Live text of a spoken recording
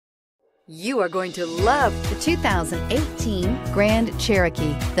You are going to love the 2018 Grand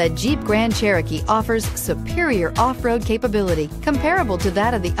Cherokee. The Jeep Grand Cherokee offers superior off-road capability comparable to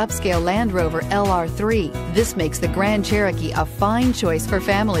that of the upscale Land Rover LR3. This makes the Grand Cherokee a fine choice for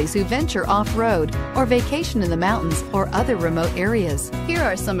families who venture off-road or vacation in the mountains or other remote areas. Here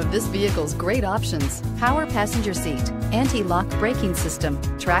are some of this vehicle's great options: power passenger seat, anti-lock braking system,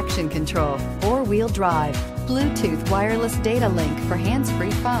 traction control, four-wheel drive, Bluetooth wireless data link for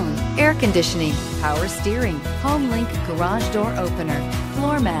hands-free phone, air conditioning, power steering, home link garage door opener,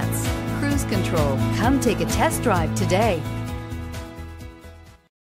 floor mats, cruise control. Come take a test drive today.